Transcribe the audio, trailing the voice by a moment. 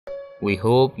We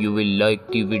hope you will like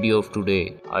the video of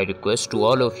today. I request to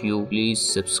all of you, please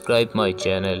subscribe my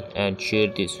channel and share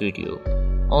this video.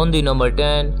 On the number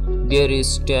 10, there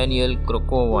is Danielle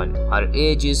Krokovan. Her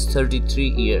age is 33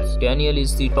 years. Danielle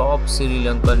is the top Sri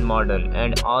Lankan model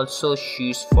and also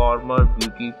she's former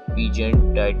beauty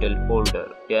pageant title holder.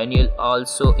 Danielle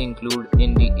also included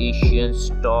in the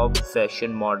Asian's top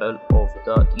fashion model of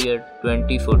the year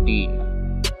 2014.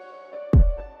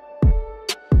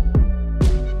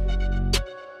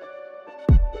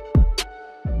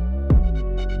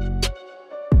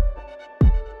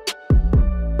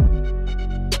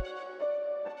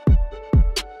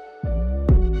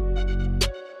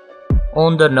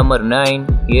 On the number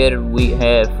 9, here we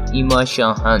have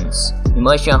Imasha Hans.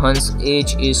 Imasha Hans'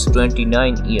 age is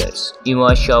 29 years.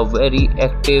 Imasha very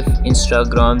active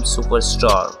Instagram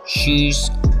superstar.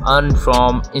 She's earned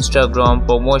from Instagram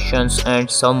promotions and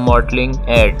some modeling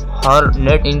ad. Her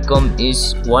net income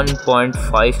is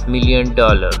 $1.5 million.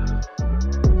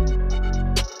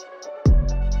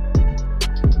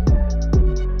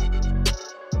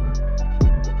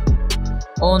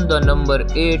 On the number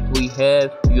 8, we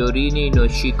have Yorini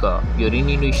Noshika.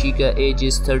 Yorini Noshika age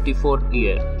is 34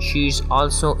 years. She is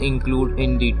also included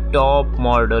in the top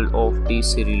model of the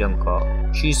Sri Lanka.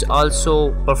 She is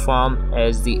also performed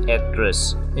as the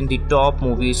actress in the top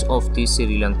movies of the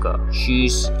Sri Lanka. She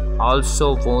is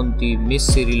also won the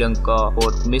Miss Sri Lanka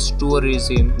or Miss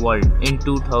Tourism World in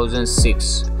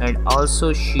 2006, and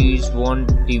also she is won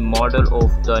the model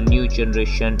of the new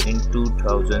generation in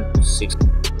 2006.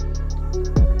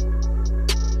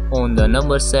 On the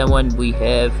number 7, we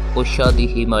have Oshadi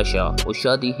Himasha.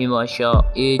 Oshadi Himasha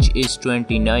age is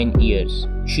 29 years.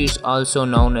 She is also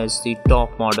known as the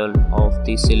top model of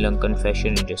the Sri Lankan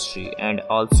fashion industry, and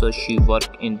also she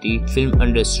worked in the film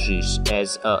industries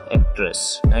as an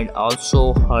actress, and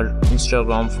also her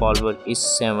Instagram follower is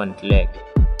 7 lakh.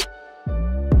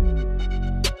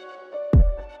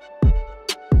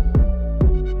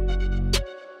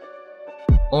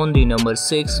 On the number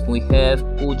 6, we have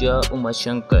Pooja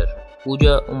Umashankar.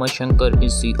 Pooja Umashankar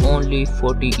is the only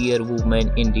 40-year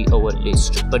woman in our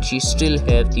list, but she still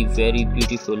have the very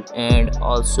beautiful, and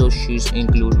also she's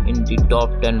included in the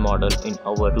top 10 model in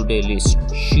our today list.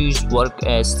 She's worked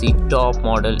as the top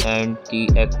model and the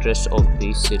actress of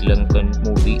the Sri Lankan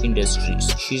movie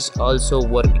industries. She's also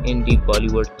worked in the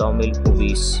Bollywood Tamil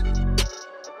movies.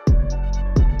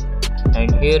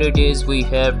 And here it is, we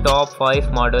have top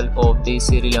 5 model of the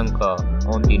Sri Lanka.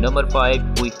 On the number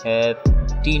 5, we have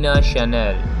Tina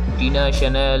Chanel. Tina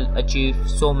Chanel achieved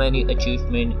so many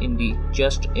achievements in the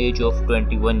just age of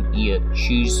 21 years.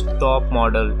 She's top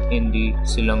model in the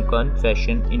Sri Lankan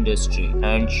fashion industry,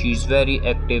 and she's very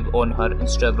active on her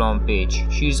Instagram page.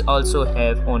 She's also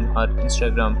have on her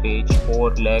Instagram page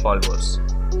 4 lakh followers.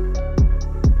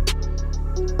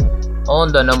 On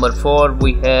the number 4,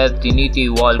 we have Diniti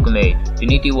Walkmage.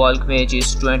 Diniti Walkmage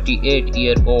is 28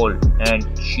 years old and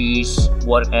she's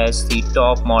worked as the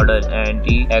top model and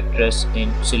the actress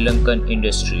in Sri Lankan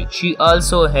industry. She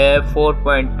also have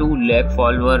 4.2 lakh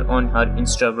followers on her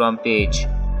Instagram page.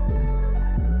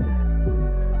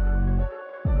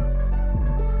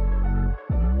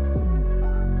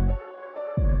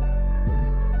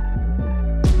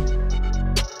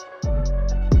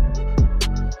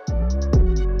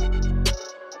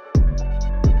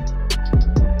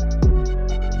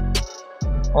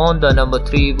 On the number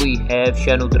 3, we have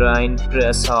Shanudrain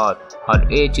Prasad. Her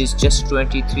age is just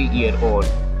 23 years old.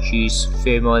 She is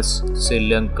famous Sri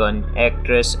Lankan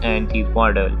actress and the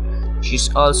model.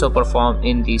 She's also performed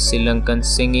in the Sri Lankan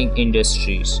singing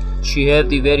industries. She have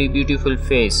the very beautiful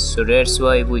face, so that's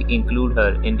why we include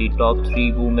her in the top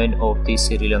 3 women of the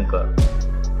Sri Lanka.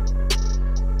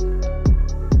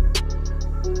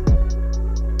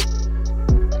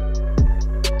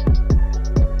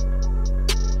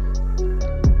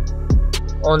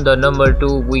 On the number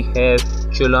 2, we have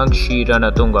Chulangshi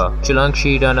Ranatunga.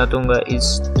 Chulangshi Ranatunga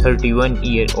is 31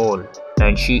 years old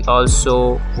and she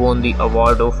also won the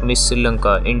award of Miss Sri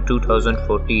Lanka in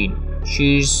 2014.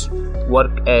 She's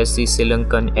worked as the Sri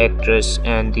Lankan actress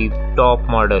and the top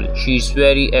model. She's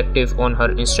very active on her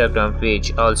Instagram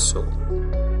page also.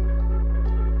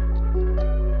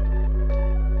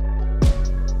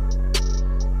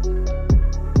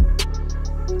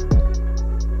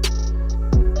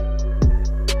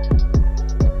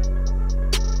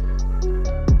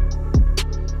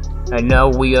 And now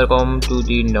we are come to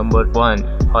the number 1.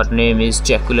 Her name is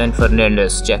Jacqueline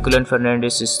Fernandez. Jacqueline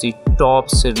Fernandez is the top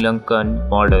Sri Lankan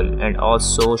model and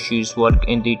also she's worked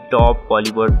in the top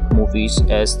Bollywood movies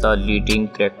as the leading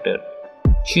character.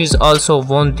 She's also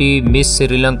won the Miss Sri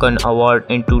Lankan award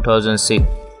in 2006.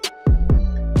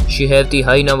 She have the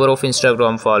high number of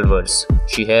Instagram followers.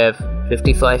 She have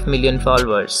 55 million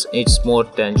followers. It's more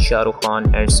than Shah Rukh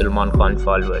Khan and Salman Khan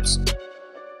followers.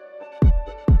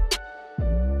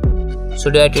 So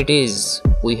that it is,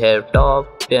 we have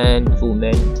top 10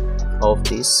 women of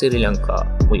this Sri Lanka.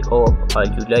 We hope all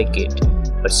you like it.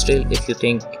 But still, if you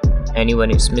think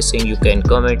anyone is missing, you can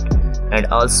comment, and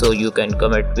also you can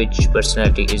comment which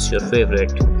personality is your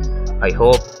favorite. I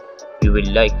hope you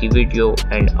will like the video,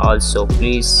 and also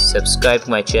please subscribe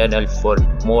my channel for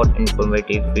more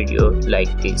informative video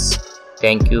like this.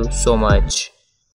 Thank you so much.